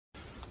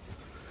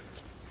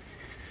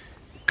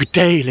Good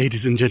day,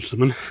 ladies and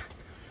gentlemen.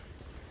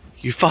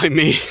 You find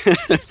me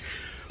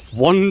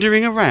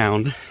wandering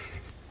around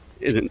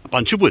in a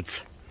bunch of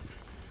woods.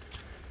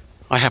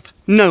 I have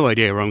no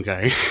idea where I'm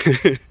going,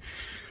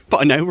 but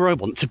I know where I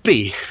want to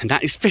be, and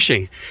that is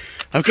fishing.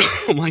 I've got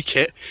all my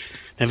kit.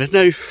 Now, there's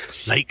no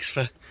lakes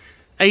for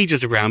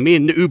ages around me,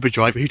 and the Uber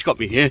driver who's got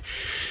me here,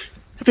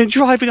 I've been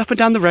driving up and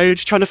down the road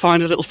trying to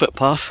find a little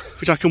footpath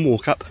which I can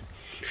walk up,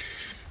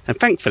 and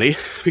thankfully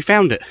we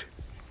found it.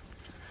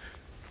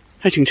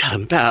 As you can tell,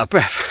 I'm a bit out of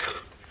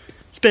breath.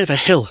 It's a bit of a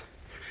hill.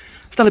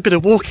 I've done a bit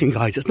of walking,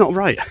 guys. It's not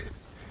right.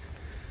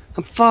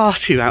 I'm far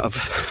too out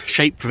of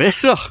shape for this.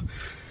 Oh.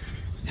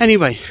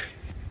 Anyway,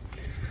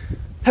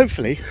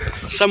 hopefully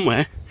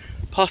somewhere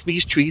past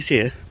these trees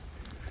here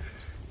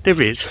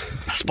there is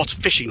a spot of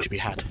fishing to be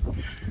had.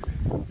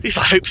 At least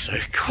I hope so.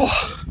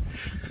 Oh,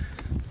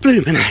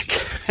 blooming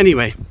heck.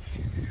 Anyway,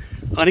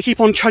 I'm going to keep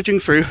on trudging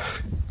through,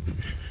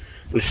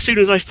 and as soon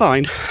as I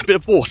find a bit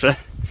of water,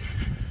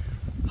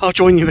 I'll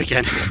join you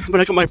again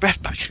when I got my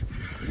breath back.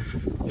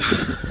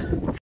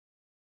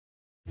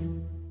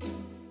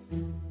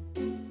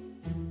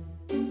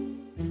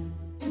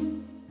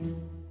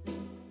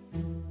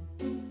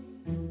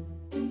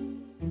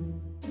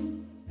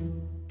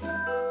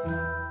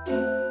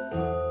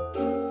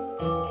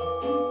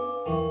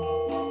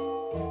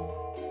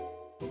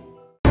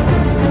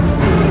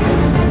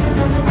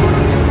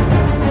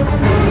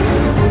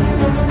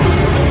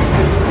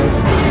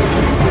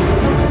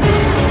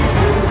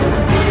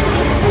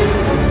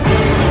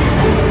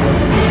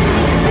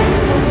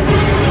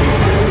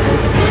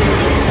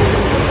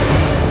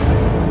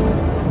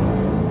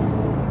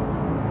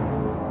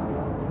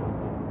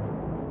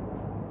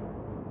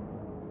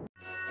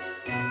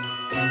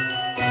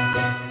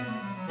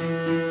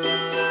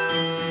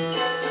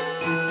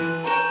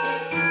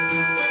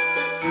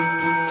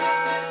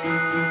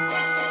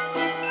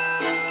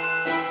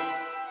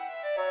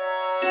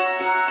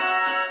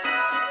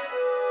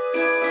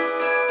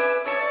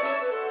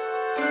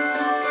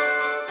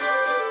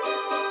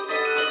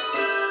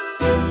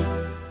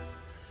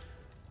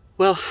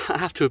 Well, I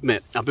have to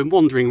admit, I've been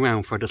wandering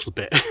around for a little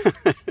bit.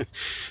 The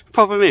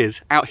problem is,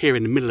 out here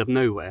in the middle of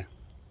nowhere,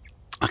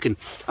 I can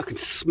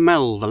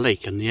smell the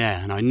lake in the air,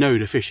 and I know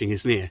the fishing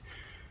is near.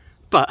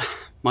 But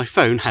my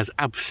phone has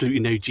absolutely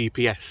no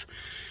GPS.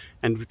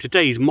 And with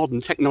today's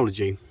modern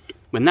technology,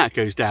 when that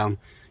goes down,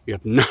 you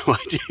have no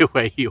idea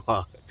where you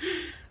are.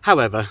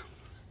 However,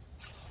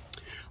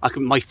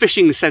 my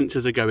fishing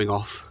sensors are going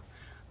off,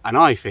 and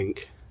I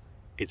think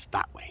it's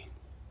that way.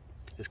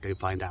 Let's go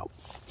find out.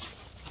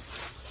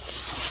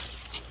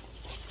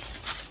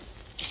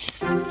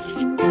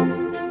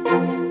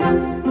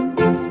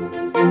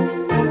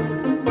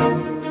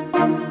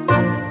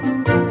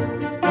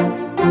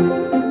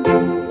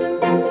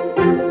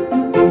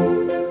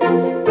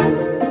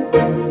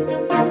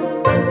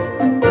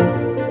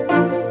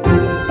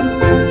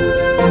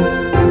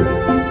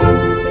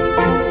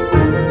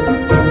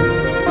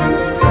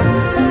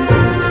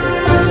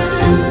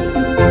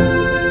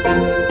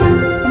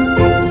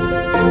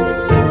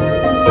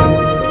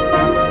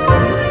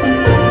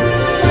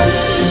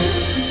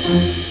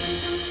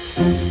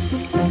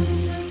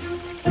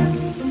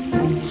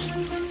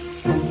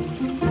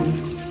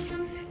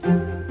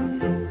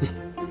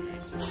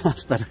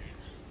 That's better.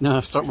 Now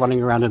I've stopped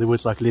running around in the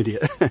woods like an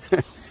idiot.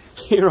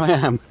 Here I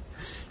am.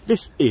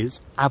 This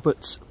is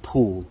Abbots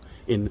Pool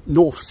in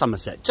North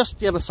Somerset, just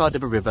the other side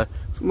of a river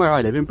from where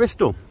I live in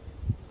Bristol.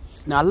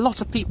 Now, a lot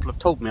of people have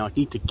told me I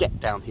need to get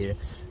down here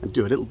and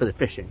do a little bit of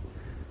fishing.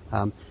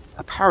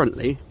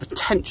 Apparently, the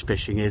Tench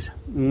fishing is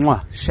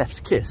chef's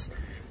kiss.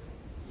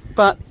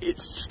 But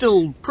it's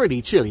still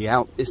pretty chilly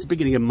out. It's the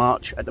beginning of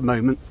March at the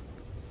moment,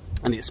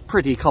 and it's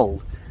pretty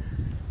cold.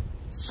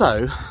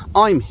 So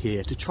I'm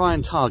here to try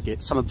and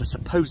target some of the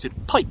supposed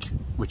pike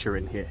which are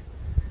in here.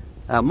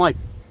 My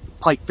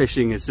pike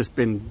fishing has just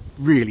been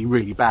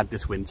really bad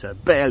this winter,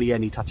 barely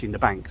any touching the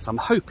bank, so I'm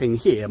hoping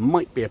here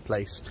might be a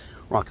place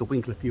where I can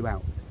winkle a few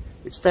out.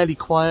 It's fairly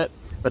quiet,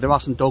 but there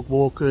are some dog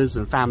walkers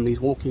and families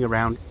walking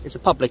around. It's a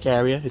public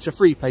area, it's a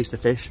free place to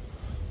fish.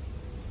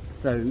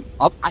 So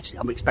I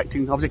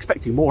was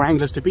expecting more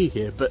anglers to be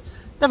here, but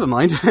never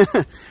mind.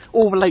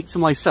 All the lake to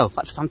myself.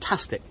 That's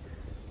fantastic.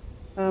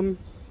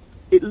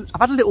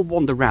 I've had a little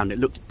wander around. It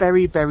looks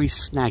very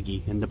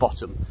snaggy in the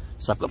bottom,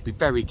 so I've got to be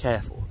very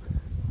careful.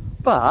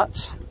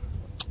 But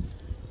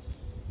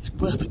it's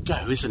worth a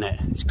go, isn't it?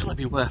 It's got to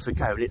be worth a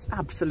go. And it's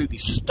absolutely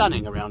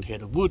stunning around here.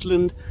 The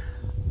woodland,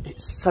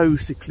 it's so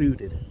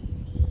secluded.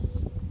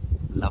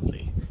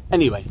 Lovely.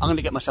 Anyway, I'm going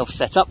to get myself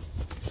set up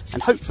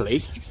and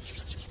hopefully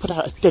put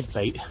out a dead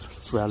bait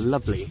for a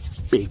lovely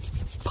big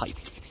pike.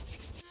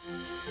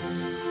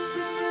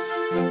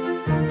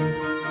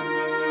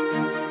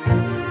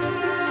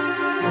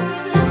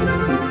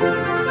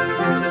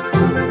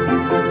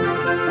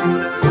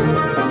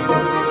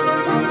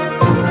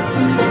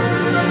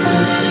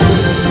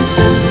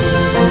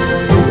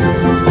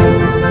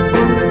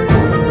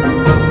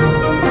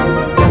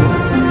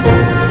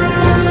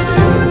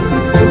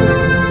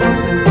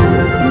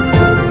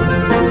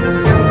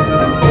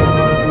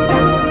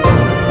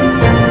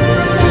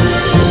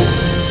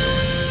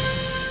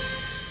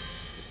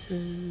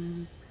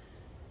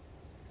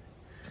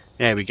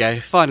 There we go,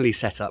 finally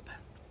set up.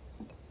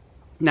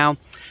 Now,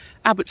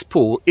 Abbots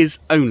Pool is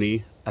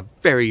only a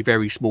very,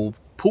 very small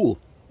pool.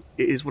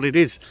 It is what it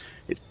is.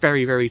 It's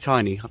very, very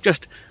tiny. I've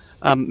just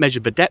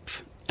measured the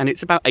depth, and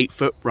it's about 8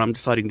 foot where I'm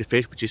deciding to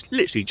fish, which is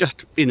literally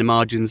just in the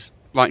margins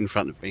right in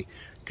front of me,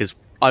 because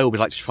I always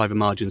like to try the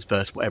margins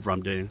first, whatever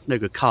I'm doing. It's no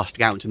good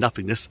casting out into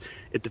nothingness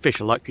if the fish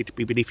are likely to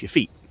be beneath your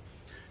feet.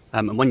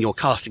 And when you're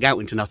casting out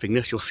into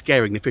nothingness, you're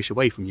scaring the fish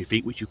away from your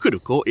feet, which you could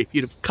have caught if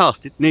you'd have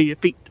cast it near your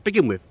feet to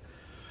begin with.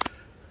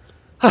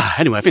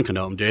 Anyway, I think I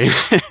know what I'm doing.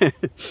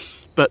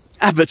 But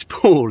Abbots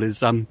Pool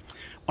is one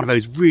of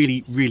those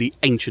really, really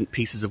ancient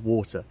pieces of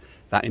water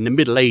that in the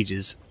Middle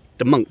Ages,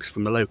 the monks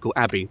from the local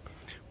abbey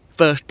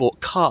first brought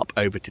carp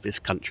over to this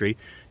country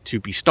to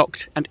be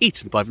stocked and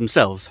eaten by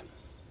themselves.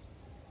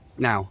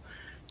 Now,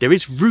 there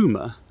is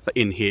rumour that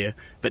in here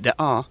that there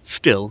are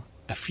still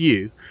a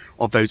few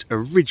of those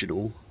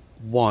original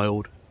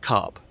wild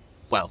carp.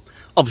 Well,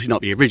 obviously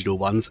not the original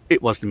ones,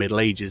 it was the Middle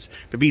Ages,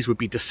 but these would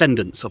be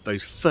descendants of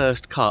those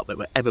first carp that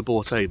were ever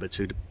brought over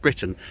to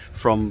Britain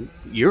from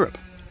Europe.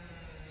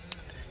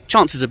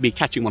 Chances of me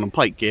catching one on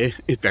pike gear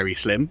is very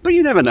slim, but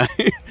you never know.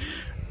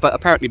 But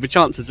apparently the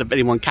chances of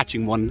anyone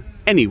catching one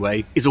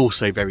anyway is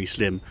also very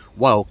slim.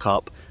 Wild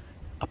carp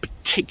are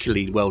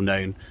particularly well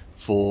known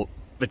for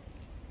the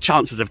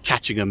chances of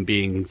catching them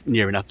being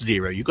near enough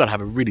zero. You've got to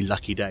have a really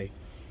lucky day.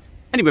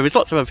 Anyway, there's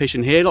lots of other fish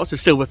in here, lots of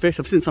silverfish.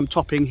 I've seen some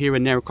topping here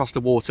and there across the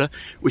water,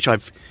 which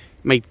I've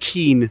made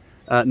keen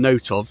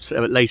note of, so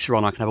later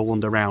on I can have a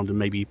wander around and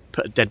maybe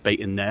put a dead bait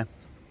in there.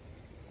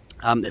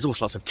 There's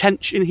also lots of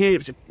tench in here.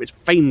 It's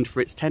famed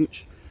for its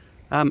tench.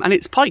 And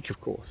it's pike, of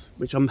course,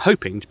 which I'm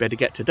hoping to be able to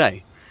get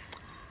today.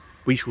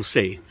 We shall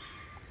see.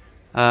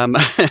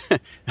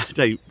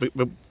 The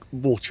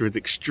water is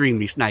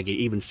extremely snaggy.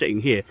 Even sitting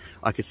here,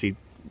 I could see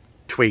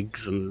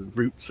twigs and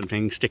roots and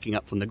things sticking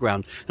up from the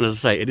ground. And as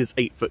I say, it is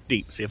 8 foot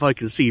deep. So if I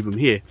can see them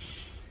here,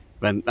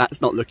 then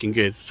that's not looking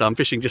good. So I'm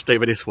fishing just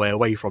over this way,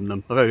 away from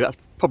them. Although that's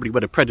probably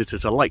where the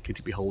predators are likely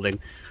to be holding.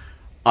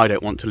 I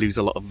don't want to lose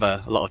a lot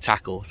of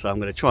tackle, so I'm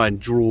going to try and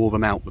draw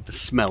them out with the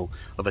smell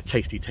of a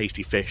tasty,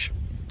 tasty fish.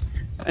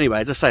 Anyway,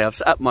 as I say, I've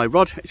set up my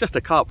rod. It's just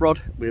a carp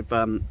rod with,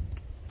 you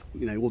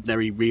know,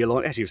 ordinary reel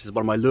on it. Actually, this is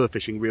one of my lure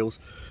fishing reels,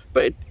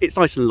 but it's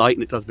nice and light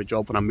and it does the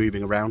job when I'm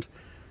moving around.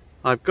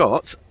 I've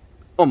got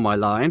on my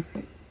line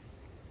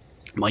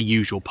my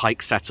usual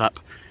pike setup,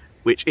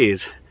 which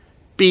is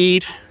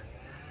bead,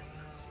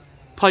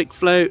 pike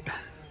float,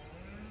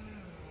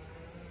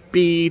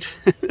 bead,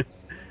 a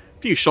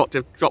few shot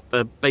to drop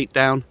the bait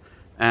down,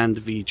 and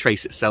the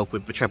trace itself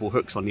with the treble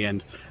hooks on the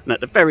end. And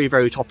at the very,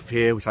 very top of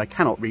here, which I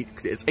cannot reach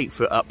because it's 8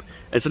 foot up,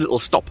 there's a little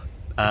stop,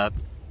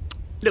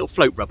 little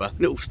float rubber,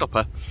 little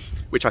stopper,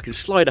 which I can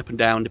slide up and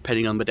down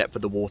depending on the depth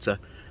of the water.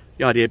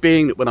 The idea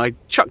being that when I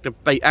chuck the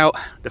bait out,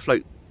 the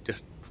float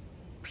just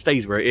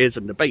stays where it is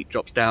and the bait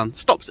drops down,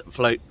 stops at the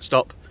float,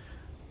 stop,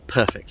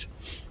 perfect.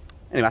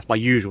 Anyway, that's my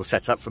usual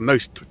setup for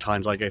most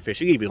times I go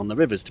fishing, even on the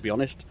rivers, to be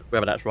honest.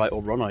 Whether that's right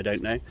or wrong, I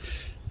don't know.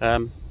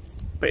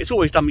 But it's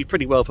always done me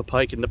pretty well for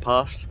pike in the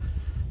past,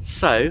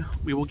 so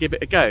we will give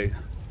it a go.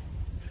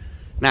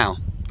 Now,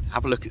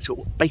 have a look at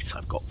what bait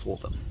I've got for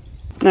them.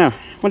 Now,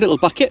 my little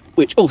bucket,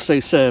 which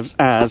also serves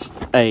as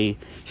a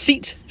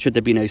seat, should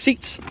there be no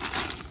seats,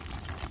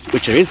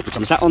 which there is, which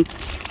I'm sat on.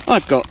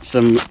 I've got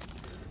some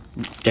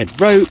dead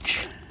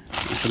roach.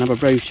 There's another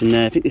roach in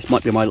there. I think this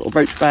might be my little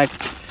roach bag.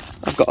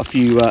 I've got a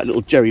few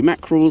little jerry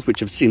mackerels,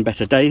 which have seen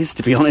better days,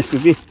 to be honest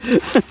with you.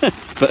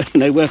 But, you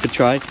know, worth a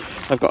try.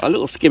 I've got a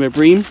little skimmer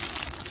bream.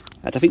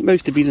 And I think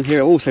most of these in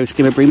here are also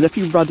skimmer bream. There's a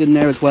few rudd in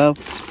there as well. A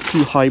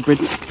few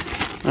hybrids.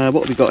 What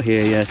have we got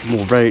here? Yeah, some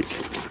more roach.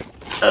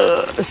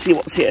 Let's see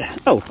what's here.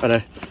 Oh,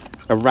 and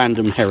a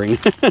random herring.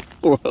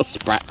 Or a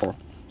sprat. Or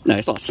no,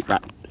 it's not a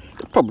sprat.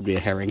 It's probably a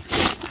herring.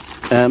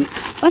 I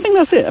think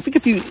that's it. I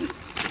think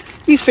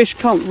these fish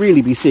can't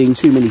really be seeing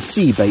too many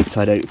sea baits,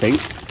 I don't think.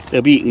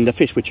 They'll be eating the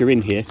fish which are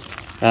in here.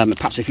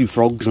 Perhaps a few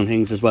frogs and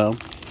things as well.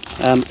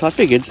 So I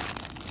figured,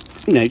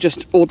 you know,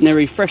 just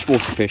ordinary freshwater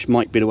fish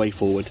might be the way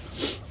forward.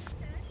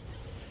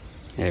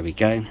 There we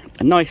go.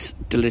 A nice,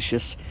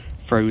 delicious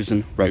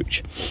frozen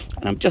roach.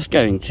 And I'm just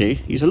going to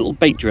use a little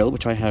bait drill,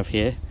 which I have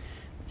here,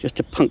 just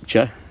to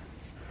puncture,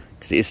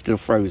 because it is still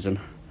frozen,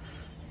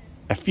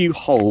 a few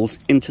holes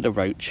into the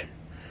roach.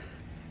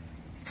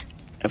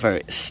 Although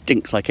it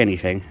stinks like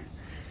anything,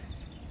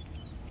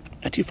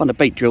 I do find a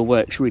bait drill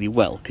works really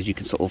well, because you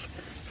can sort of,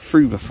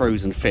 through the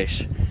frozen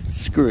fish,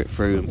 screw it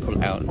through and pull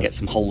it out and get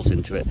some holes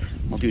into it.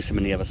 I'll do some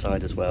on the other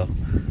side as well.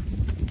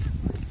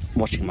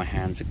 Washing my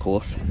hands, of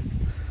course.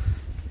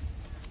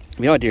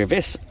 The idea of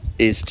this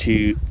is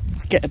to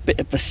get a bit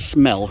of the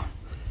smell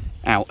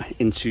out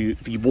into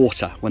the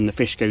water when the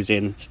fish goes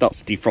in,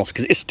 starts to defrost,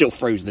 because it's still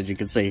frozen, as you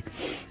can see.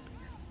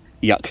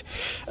 Yuck.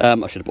 I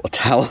should have brought a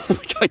towel,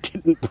 which I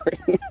didn't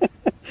bring.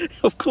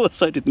 Of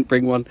course I didn't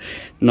bring one.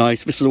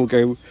 Nice. This will all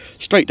go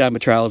straight down my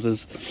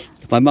trousers.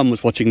 If my mum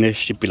was watching this,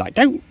 she'd be like,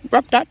 don't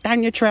rub that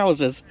down your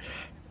trousers.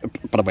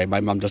 By the way, my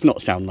mum does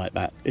not sound like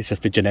that. It's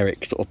just a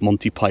generic sort of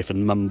Monty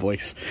Python mum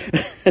voice.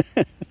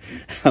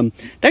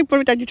 Don't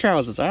put down your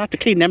trousers, I have to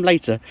clean them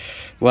later.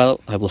 Well,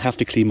 I will have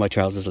to clean my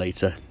trousers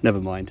later, never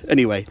mind.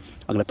 Anyway,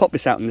 I'm going to pop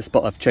this out in the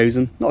spot I've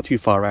chosen, not too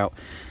far out,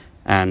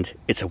 and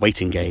it's a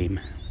waiting game.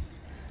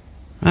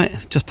 Right,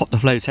 I've just popped the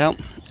float out,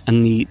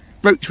 and the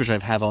roach which I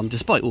have on,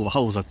 despite all the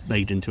holes I've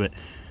made into it,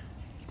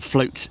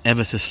 floats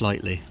ever so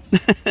slightly.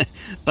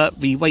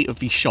 But the weight of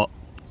the shot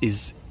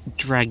is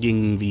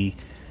dragging the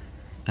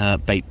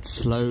bait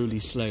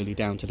slowly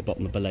down to the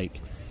bottom of the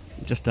lake,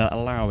 just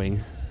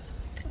allowing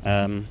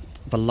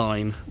the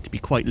line to be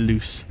quite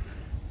loose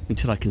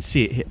until I can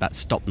see it hit that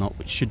stop knot,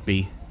 which should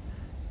be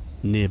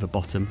near the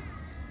bottom,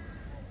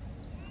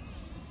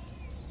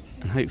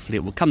 and hopefully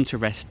it will come to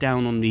rest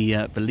down on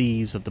the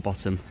leaves of the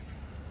bottom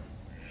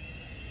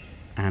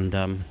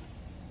and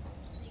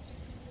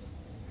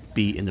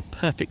be in the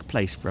perfect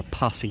place for a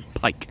passing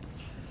pike.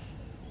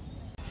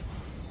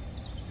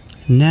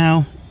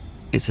 Now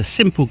it's a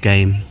simple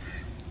game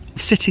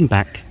of sitting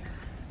back,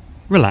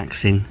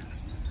 relaxing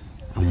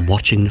and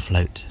watching the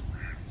float.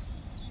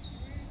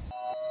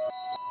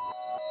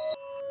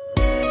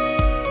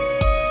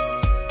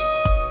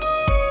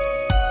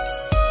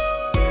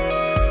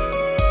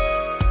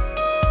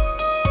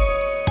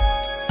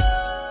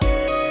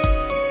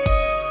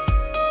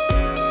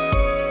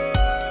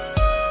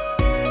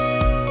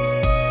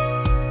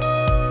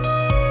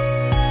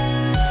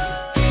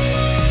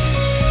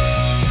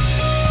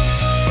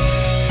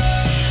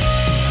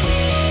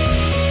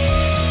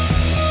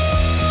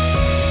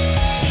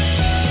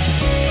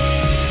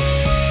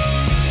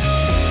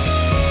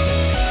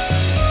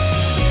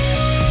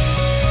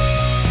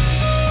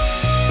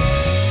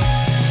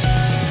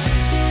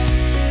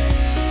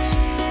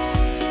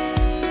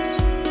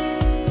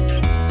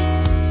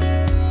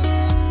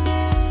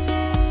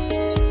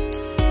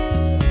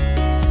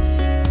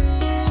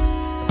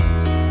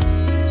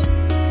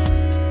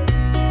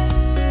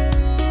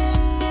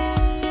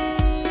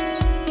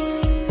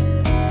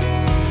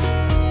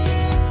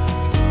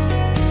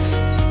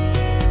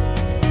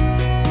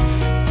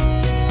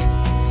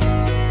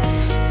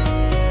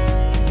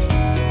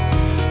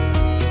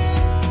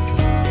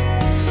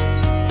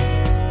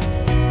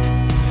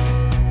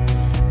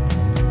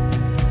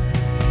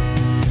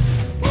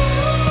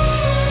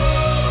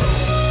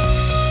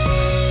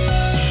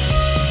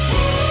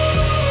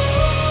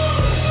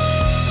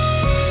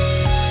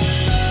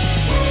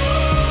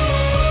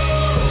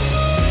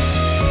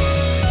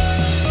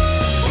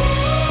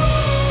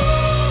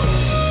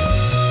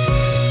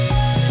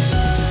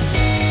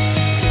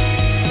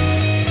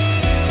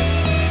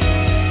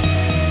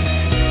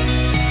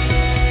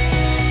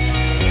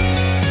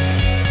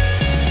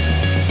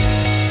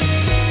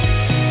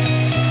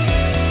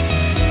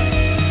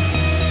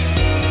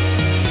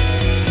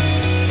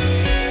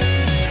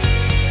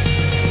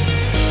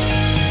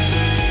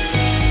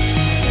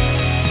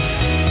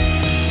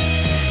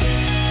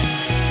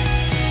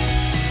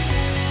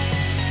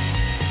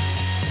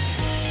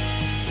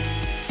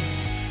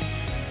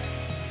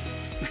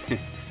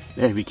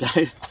 There we go.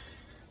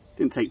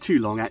 Didn't take too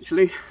long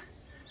actually.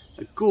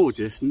 A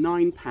gorgeous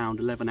 £9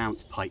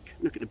 11-ounce pike.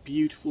 Look at the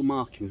beautiful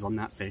markings on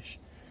that fish.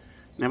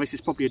 Now this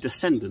is probably a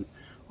descendant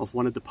of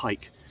one of the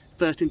pike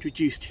first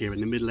introduced here in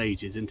the Middle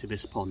Ages into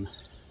this pond.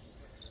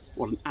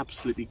 What an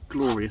absolutely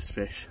glorious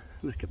fish.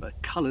 Look at the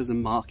colours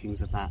and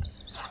markings of that.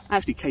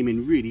 Actually came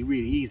in really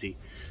easy.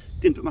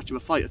 Didn't put much of a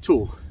fight at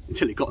all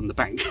until it got on the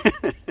bank.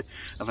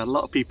 I've had a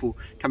lot of people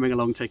coming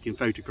along taking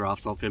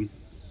photographs of him.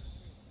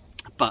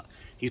 But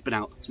he's been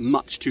out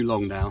much too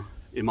long now,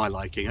 in my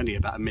liking, only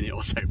about a minute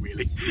or so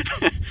really.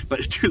 But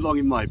it's too long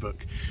in my book,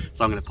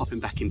 so I'm going to pop him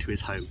back into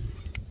his home.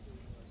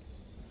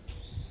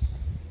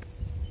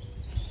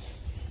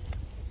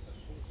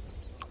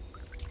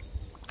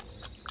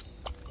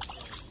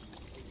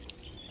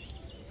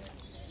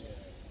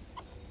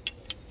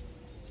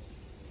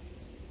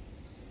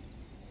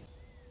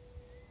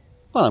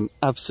 Well, I'm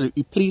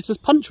absolutely pleased as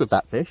punch with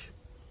that fish.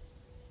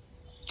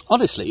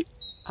 Honestly,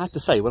 I have to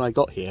say, when I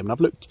got here, and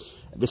I've looked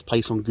at this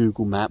place on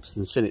Google Maps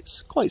and seen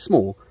it's quite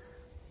small.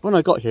 When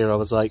I got here, I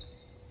was like,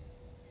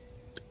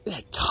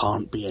 there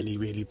can't be any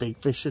really big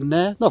fish in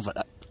there. Not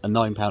that a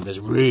 £9 is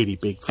really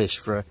big fish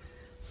for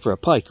a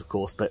pike, of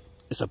course, but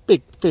it's a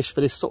big fish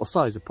for this sort of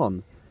size of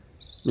pond.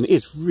 I mean, it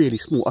is really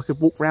small. I could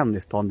walk around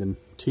this pond in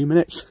 2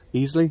 minutes,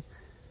 easily.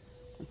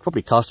 I'd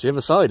probably cast the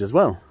other side as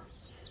well.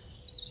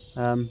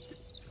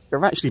 There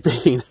have actually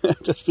been,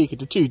 just speaking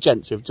to two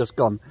gents who have just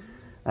gone,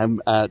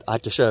 I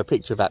had to show a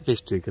picture of that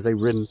fish to because they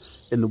were in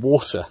the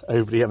water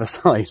over the other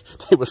side.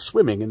 They were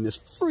swimming in this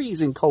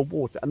freezing cold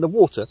water, and the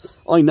water,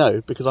 I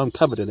know because I'm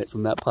covered in it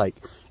from that pike,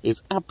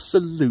 is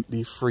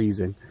absolutely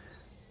freezing.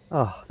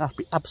 Oh, that'd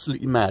be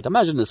absolutely mad.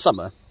 Imagine in the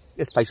summer,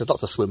 this place has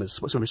lots of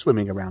swimmers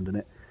swimming around in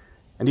it,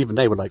 and even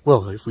they were like,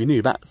 well, if we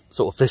knew that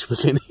sort of fish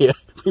was in here,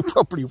 we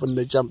probably wouldn't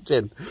have jumped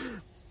in.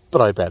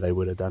 But I bet they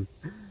would have done.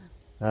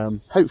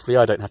 Hopefully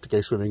I don't have to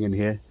go swimming in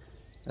here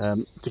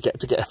to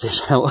get a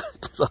fish out,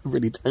 because I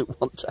really don't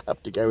want to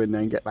have to go in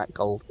there and get that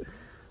cold.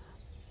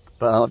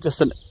 But I've just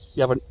sent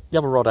the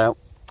other rod out.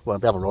 Well,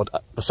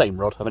 the same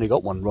rod. I've only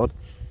got one rod.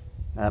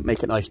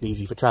 Make it nice and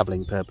easy for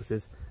travelling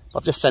purposes.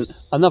 I've just sent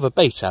another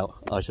bait out,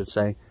 I should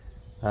say,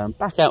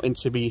 back out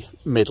into the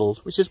middle,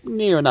 which is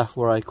near enough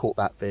where I caught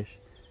that fish.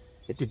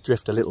 It did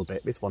drift a little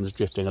bit. This one's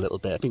drifting a little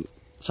bit. I think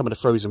some of the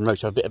frozen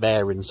roach have a bit of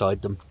air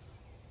inside them,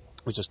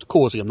 which is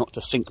causing them not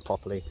to sink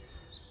properly.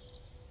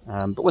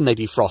 But when they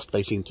defrost,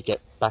 they seem to get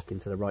back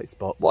into the right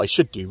spot. What I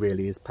should do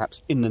really is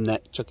perhaps in the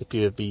net chuck a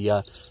few of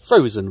the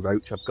frozen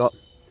roach I've got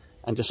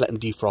and just let them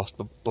defrost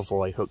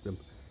before I hook them.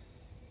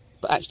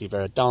 But actually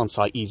they're a darn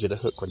sight easier to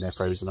hook when they're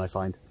frozen, I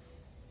find.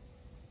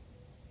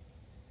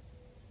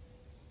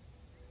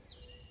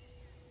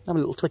 Have a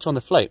little twitch on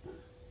the float.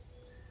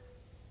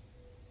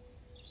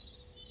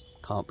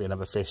 Can't be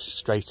another fish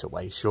straight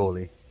away,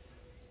 surely.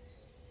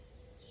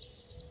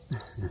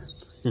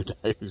 Who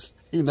knows?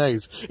 Who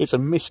knows? It's a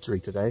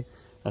mystery today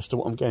as to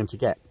what I'm going to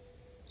get.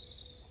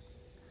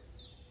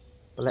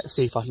 But let's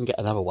see if I can get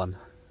another one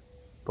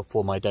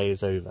before my day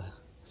is over.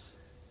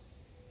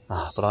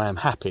 But I am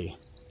happy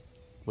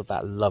with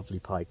that lovely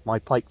pike. My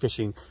pike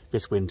fishing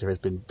this winter has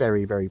been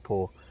very, very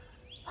poor.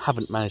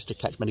 Haven't managed to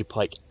catch many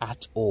pike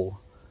at all.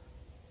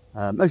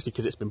 Mostly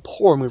because it's been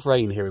pouring with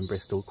rain here in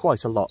Bristol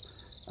quite a lot,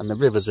 and the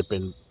rivers have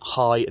been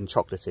high and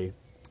chocolatey.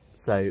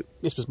 So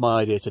this was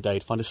my idea today,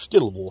 to find a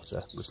still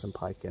water with some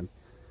pike in,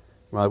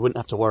 where I wouldn't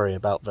have to worry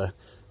about the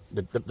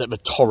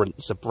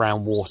torrents of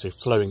brown water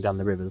flowing down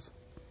the rivers.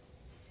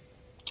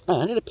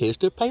 And it appears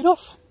to have paid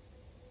off.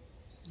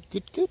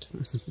 Good, good.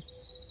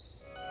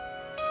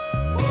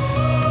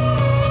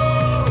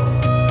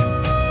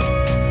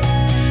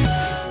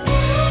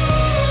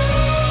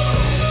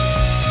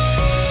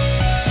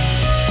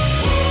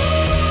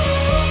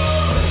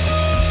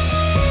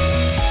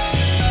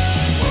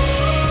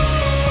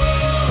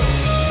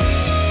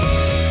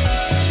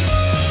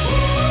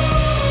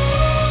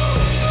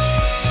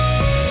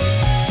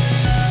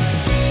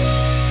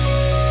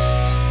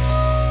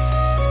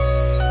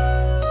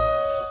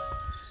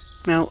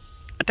 Now,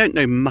 I don't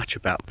know much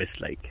about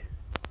this lake,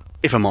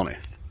 if I'm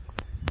honest.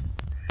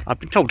 I've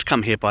been told to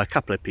come here by a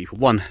couple of people.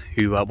 One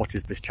who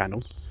watches this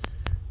channel,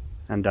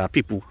 and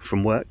people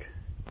from work.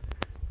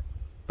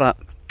 But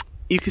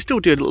you can still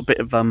do a little bit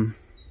of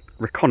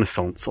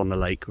reconnaissance on the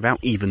lake without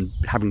even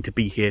having to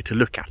be here to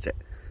look at it.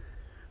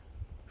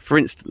 For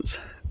instance,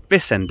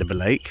 this end of the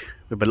lake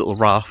with a little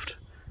raft,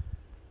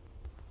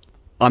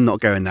 I'm not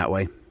going that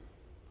way.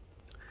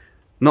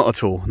 Not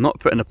at all.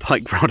 Not putting a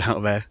pike rod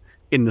out there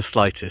in the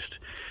slightest,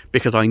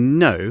 because I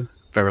know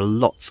there are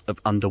lots of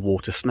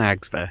underwater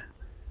snags there.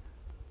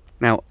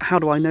 Now, how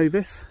do I know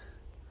this?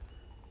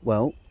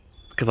 Well,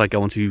 because I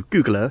go onto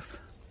Google Earth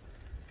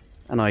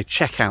and I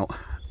check out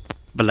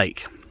the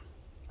lake.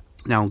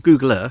 Now on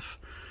Google Earth,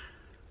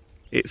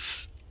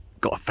 it's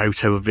got a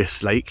photo of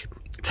this lake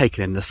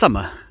taken in the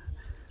summer,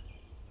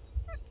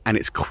 and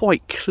it's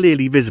quite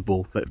clearly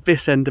visible that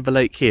this end of the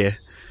lake here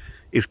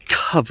is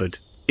covered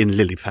in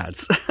lily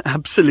pads.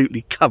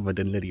 Absolutely covered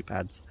in lily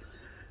pads.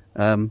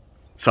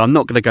 So I'm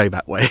not going to go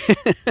that way,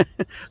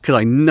 because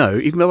I know,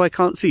 even though I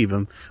can't see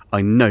them,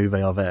 I know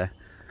they are there.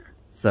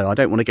 So I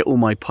don't want to get all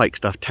my pike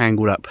stuff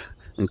tangled up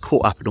and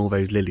caught up in all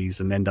those lilies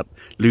and end up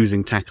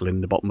losing tackle in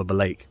the bottom of the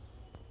lake.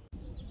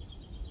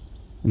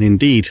 And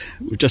indeed,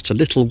 with just a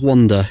little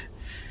wander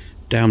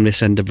down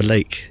this end of the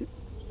lake,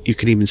 you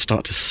can even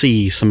start to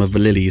see some of the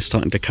lilies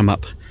starting to come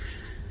up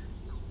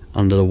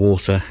under the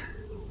water.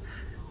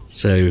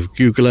 So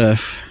Google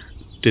Earth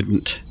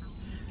didn't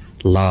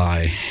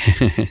lie.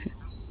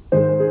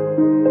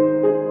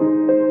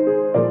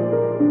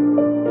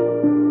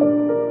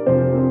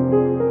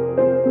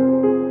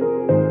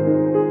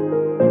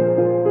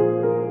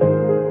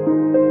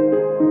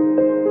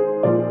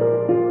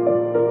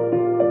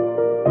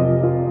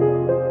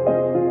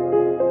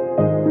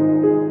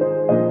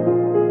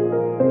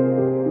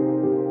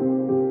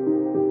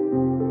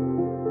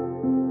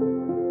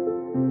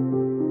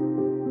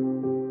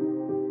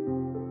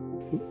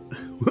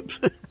 Whoops.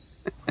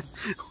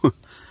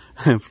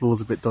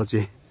 Floor's a bit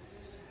dodgy.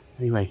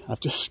 Anyway, I've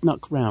just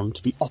snuck round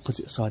to the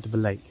opposite side of the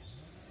lake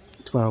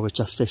to where I was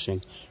just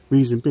fishing.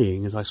 Reason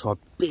being is I saw a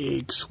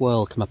big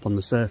swirl come up on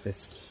the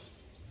surface,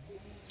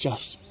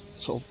 just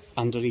sort of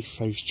underneath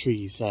those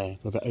trees there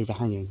with it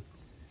overhanging.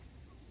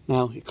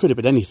 Now, it could have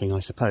been anything, I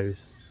suppose.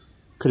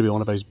 Could have been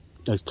one of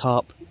those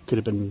carp, could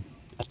have been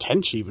a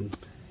tench even.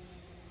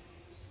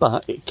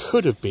 But it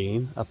could have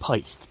been a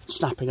pike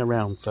snapping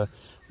around for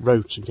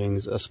roach and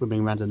things that are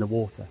swimming around in the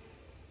water.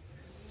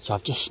 So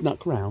I've just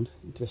snuck round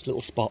into this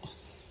little spot,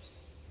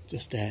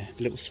 just there,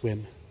 a little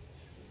swim,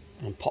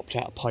 and popped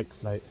out a pike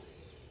float,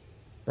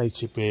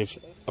 baited with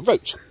a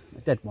roach,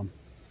 a dead one.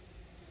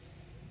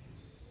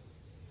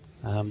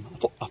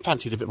 I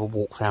fancied a bit of a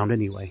walk round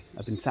anyway.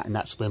 I've been sat in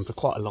that swim for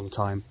quite a long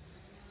time,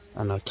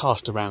 and I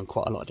cast around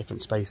quite a lot of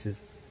different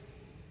spaces.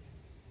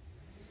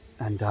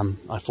 And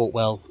I thought,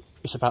 well,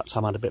 it's about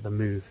time I had a bit of a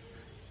move.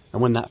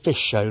 And when that fish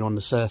shone on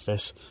the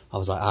surface, I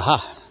was like,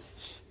 aha,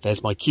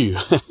 there's my cue.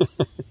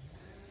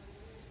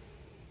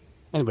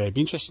 Anyway, it'd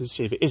be interesting to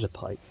see if it is a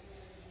pike.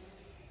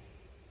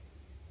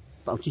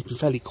 but I'm keeping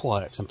fairly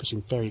quiet because I'm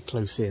fishing very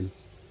close in.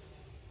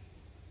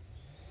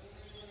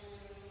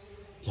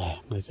 Yeah,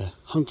 I'm going to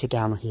hunker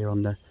down here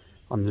on the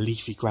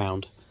leafy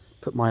ground,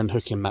 put my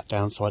unhooking mat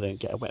down so I don't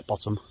get a wet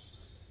bottom,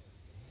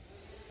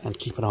 and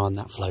keep an eye on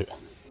that float.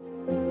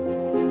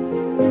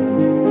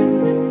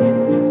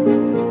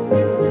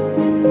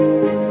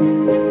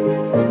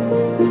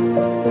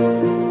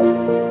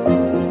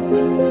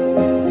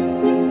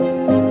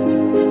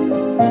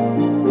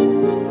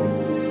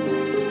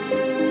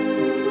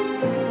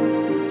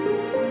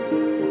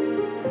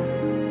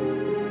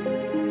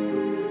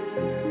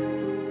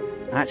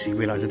 I actually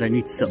realised I don't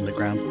need to sit on the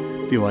ground,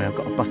 do I? I've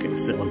got a bucket to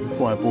sit on, that's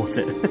why I bought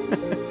it.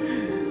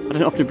 I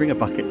don't often bring a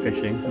bucket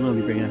fishing, I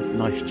normally bring a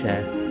nice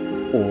chair,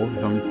 or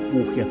if I'm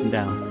walking up and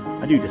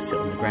down, I do just sit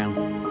on the ground.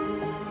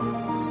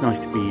 It's nice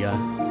to be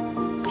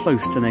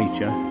close to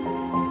nature,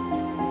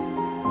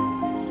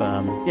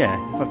 but yeah,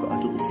 if I've got a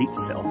little seat to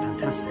sit on,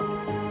 fantastic.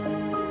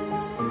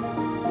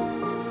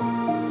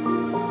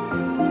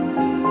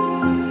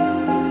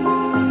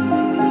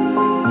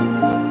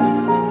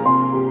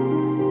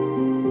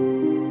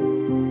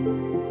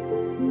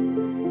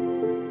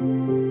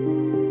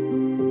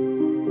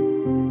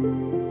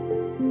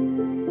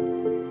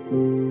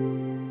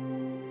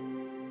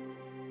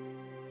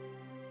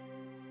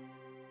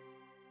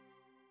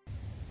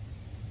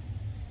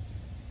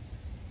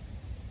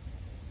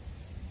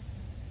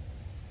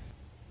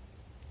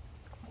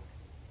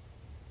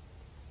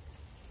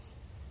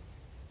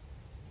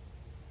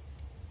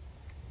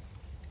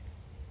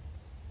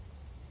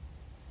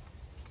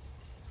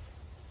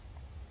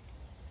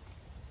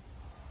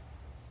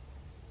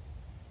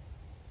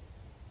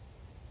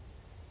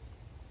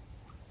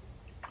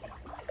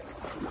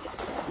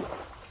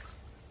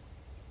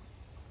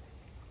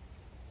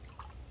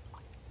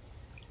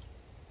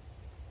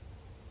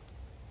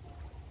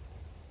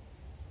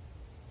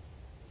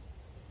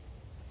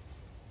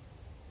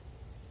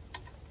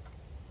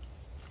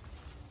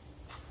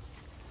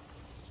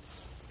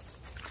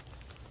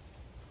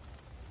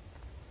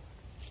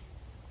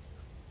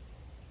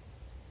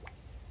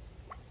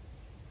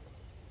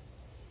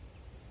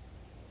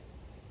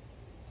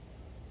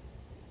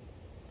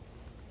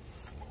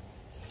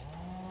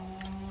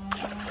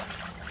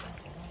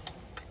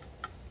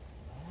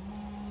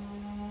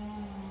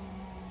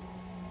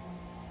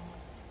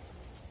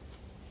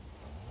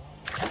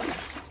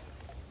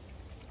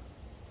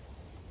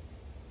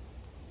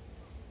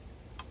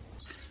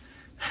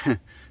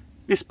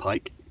 This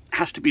pike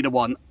has to be the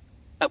one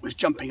that was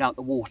jumping out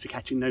the water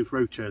catching those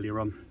roach earlier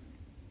on.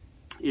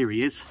 Here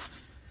he is.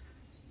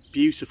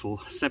 Beautiful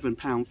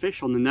 7-pound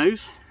fish on the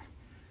nose.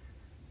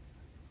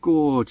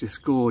 Gorgeous,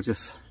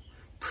 gorgeous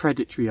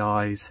predatory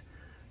eyes,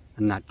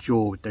 and that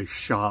jaw with those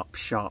sharp,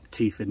 sharp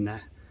teeth in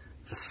there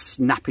for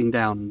snapping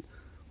down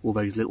all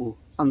those little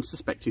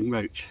unsuspecting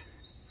roach.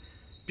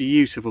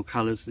 Beautiful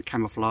colours, the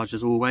camouflage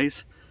as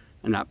always,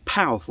 and that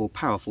powerful,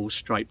 powerful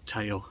striped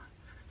tail.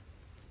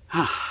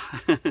 Ah,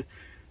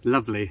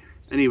 lovely.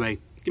 Anyway,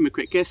 give him a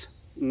quick kiss,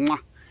 mwah,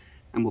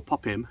 and we'll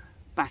pop him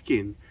back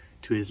in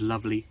to his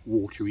lovely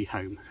watery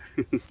home.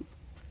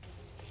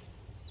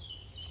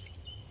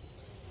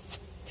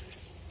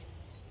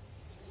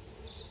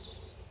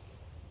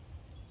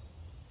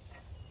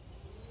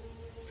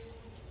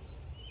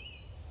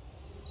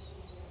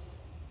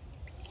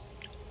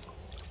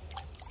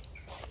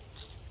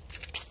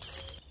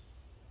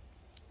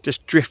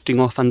 Just drifting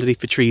off underneath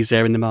the trees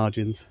there in the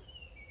margins,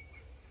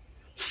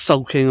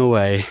 sulking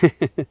away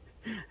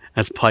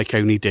as pike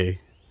only do.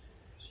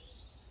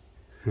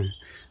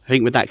 I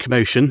think with that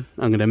commotion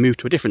I'm going to move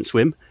to a different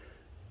swim,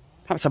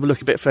 perhaps have a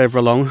look a bit further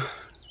along,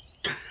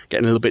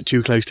 getting a little bit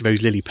too close to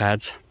those lily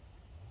pads,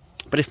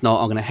 but if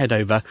not I'm going to head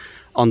over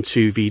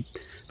onto the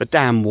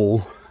dam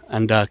wall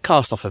and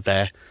cast off of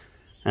there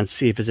and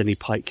see if there's any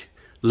pike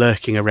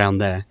lurking around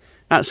there.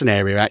 That's an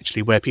area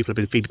actually where people have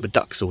been feeding the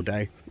ducks all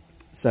day,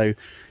 so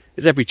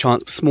there's every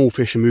chance for small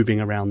fish are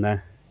moving around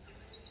there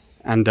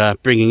and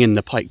bringing in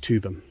the pike to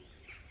them.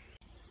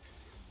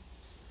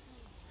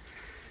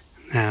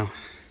 Now,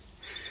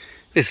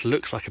 this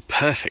looks like a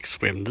perfect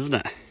swim, doesn't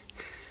it?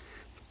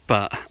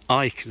 But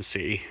I can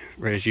see,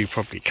 whereas you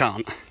probably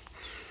can't,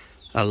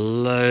 a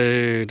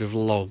load of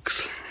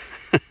logs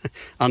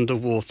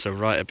underwater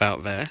right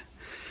about there,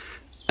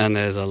 and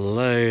there's a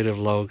load of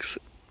logs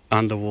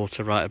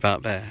underwater right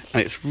about there,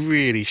 and it's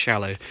really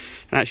shallow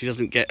and actually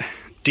doesn't get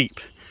deep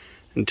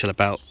until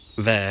about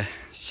there.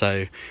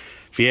 So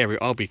the area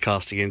I'll be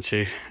casting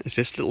into is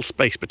this little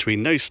space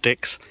between those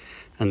sticks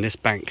and this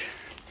bank.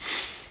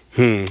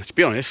 To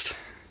be honest,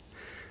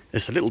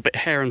 it's a little bit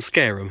harum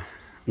scarum.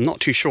 I'm not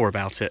too sure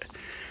about it,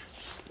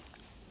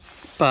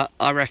 but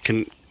I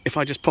reckon if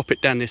I just pop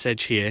it down this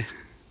edge here,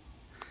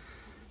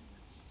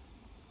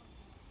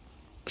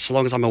 so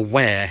long as I'm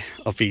aware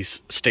of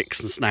these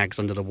sticks and snags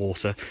under the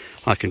water,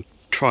 I can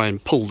try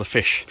and pull the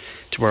fish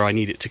to where I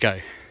need it to go.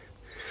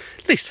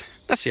 At least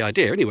that's the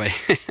idea anyway.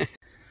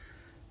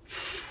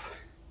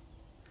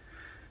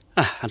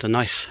 Had a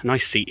nice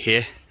seat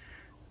here.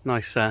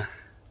 Nice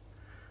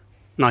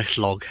Nice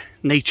log,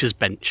 nature's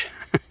bench.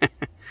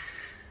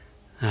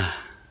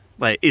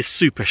 Well, it is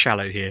super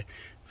shallow here.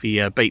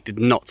 The bait did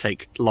not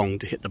take long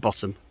to hit the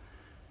bottom.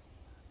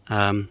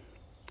 But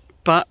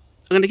I'm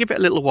going to give it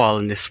a little while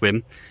in this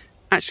swim.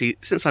 Actually,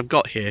 since I've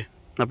got here,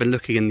 I've been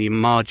looking in the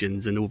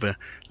margins and all the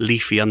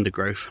leafy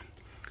undergrowth.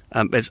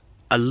 There's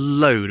a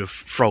load of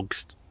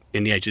frogs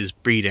in the edges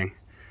breeding.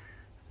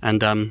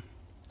 And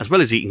as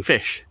well as eating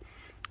fish,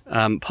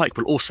 pike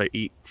will also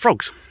eat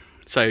frogs.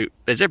 So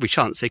there's every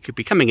chance they could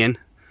be coming in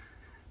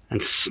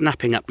and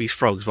snapping up these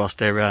frogs whilst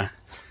they're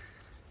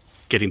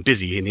getting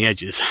busy in the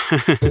edges.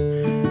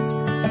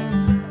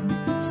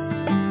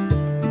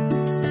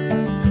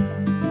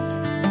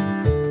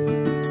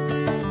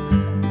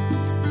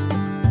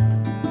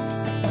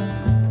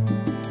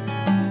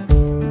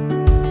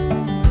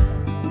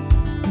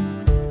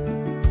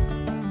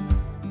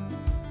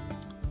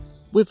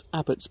 With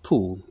Abbots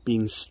Pool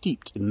being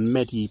steeped in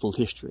medieval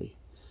history,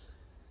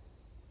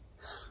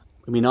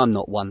 I mean, I'm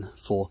not one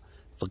for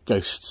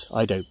ghosts.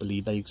 I don't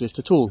believe they exist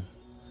at all.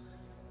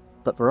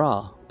 But there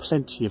are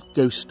plenty of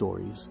ghost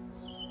stories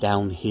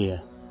down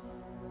here.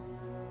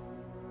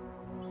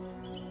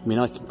 I mean,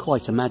 I can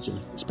quite imagine,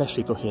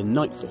 especially if you're here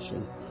night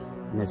fishing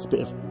and there's a bit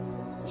of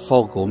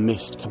fog or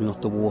mist coming off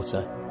the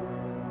water,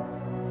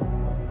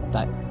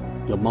 that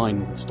your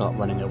mind would start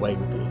running away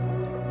with you.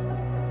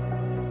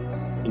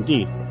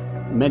 Indeed,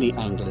 many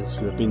anglers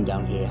who have been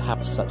down here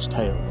have such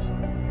tales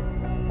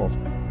of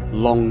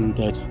long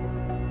dead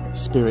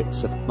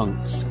spirits of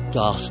monks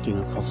gasping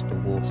across the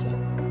water.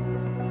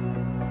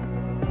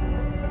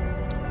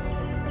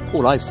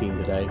 All I've seen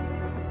today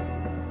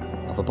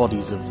are the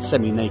bodies of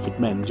semi-naked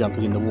men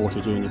jumping in the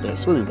water doing a bit of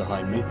swimming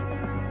behind me.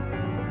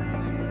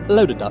 A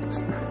load of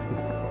ducks.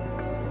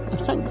 And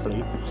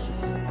thankfully,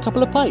 a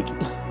couple of pike.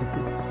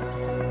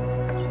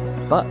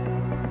 But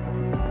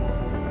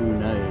who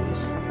knows?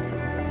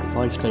 If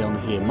I stay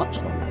on here much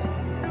longer,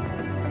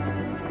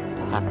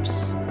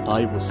 perhaps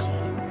I will see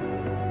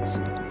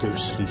some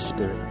ghostly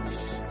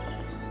spirits.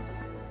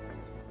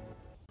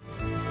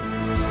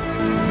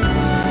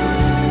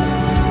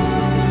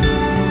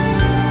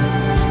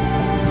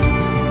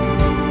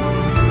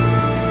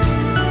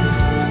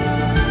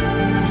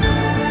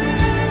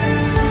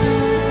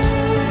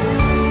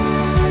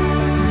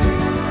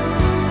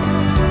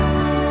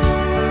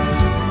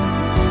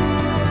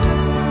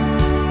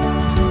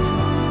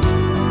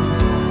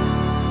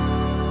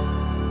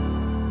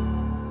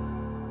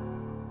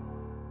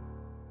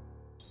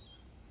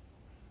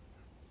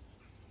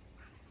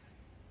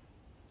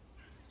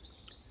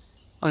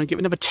 I'm going to give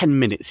it another 10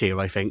 minutes here,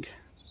 I think.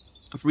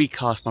 I've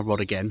recast my rod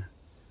again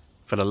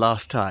for the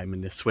last time in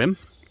this swim.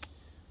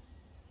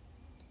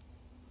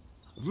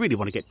 I really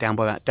want to get down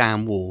by that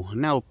damn wall.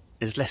 Now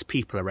there's less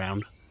people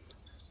around,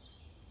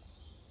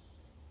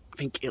 I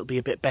think it'll be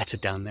a bit better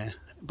down there.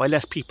 By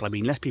less people, I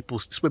mean less people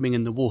swimming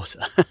in the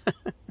water.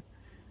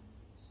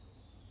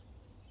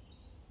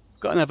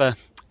 Got another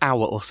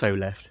hour or so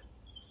left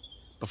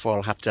before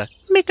I'll have to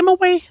make them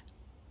away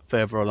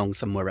further along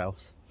somewhere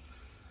else.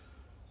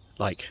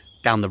 Like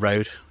down the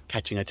road,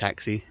 catching a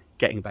taxi,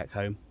 getting back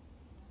home.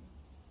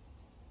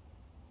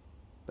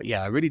 But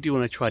yeah, I really do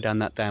want to try down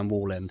that damn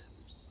wall end.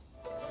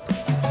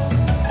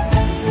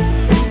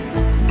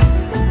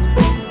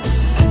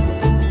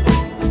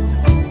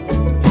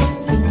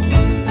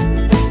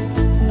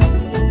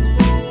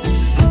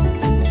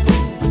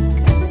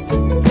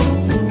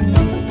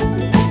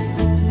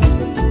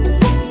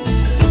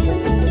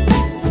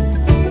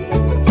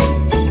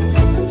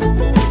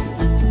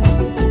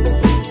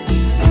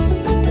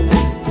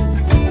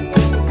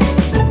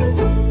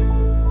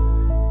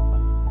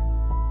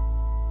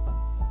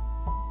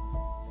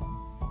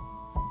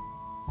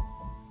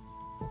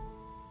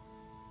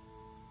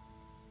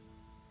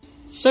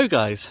 So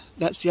guys,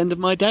 that's the end of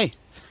my day.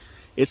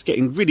 It's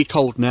getting really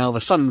cold now, the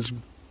sun's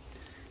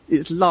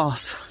its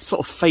last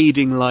sort of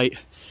fading light,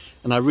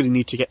 and I really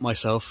need to get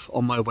myself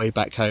on my way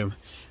back home,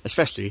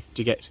 especially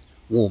to get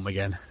warm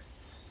again.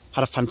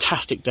 Had a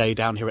fantastic day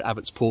down here at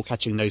Abbots Pool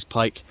catching those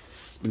pike.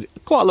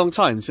 Quite a long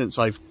time since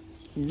I've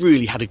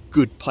really had a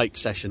good pike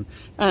session,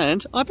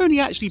 and I've only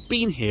actually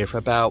been here for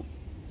about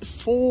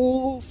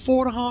four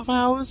and a half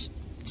hours,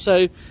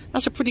 so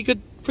that's a pretty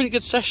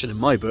good session in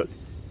my book.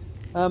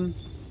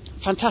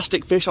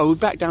 Fantastic fish. I will be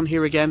back down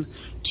here again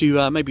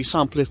to maybe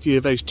sample a few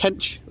of those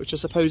tench, which are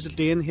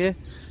supposedly in here.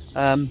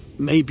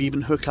 Maybe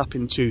even hook up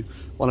into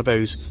one of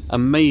those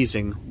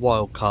amazing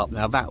wild carp.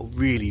 Now that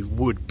really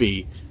would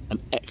be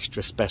an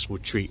extra special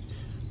treat,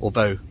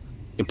 although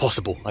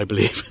impossible, I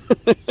believe.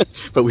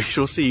 But we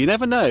shall see. You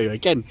never know.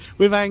 Again,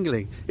 with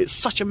angling, it's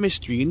such a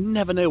mystery. You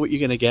never know what you're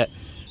going to get.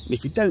 And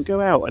if you don't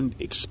go out and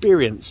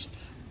experience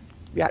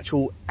the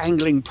actual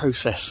angling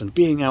process and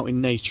being out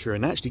in nature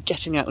and actually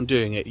getting out and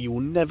doing it, you will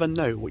never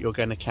know what you're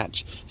going to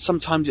catch.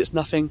 Sometimes it's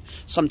nothing,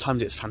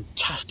 sometimes it's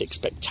fantastic,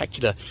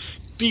 spectacular,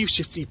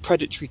 beautifully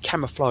predatory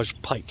camouflage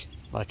pike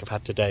like I've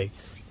had today.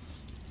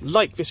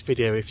 Like this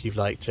video if you've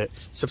liked it,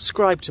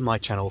 subscribe to my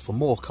channel for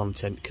more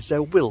content, because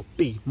there will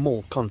be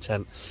more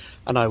content,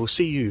 and I will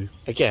see you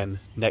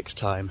again next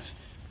time.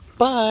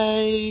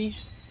 Bye!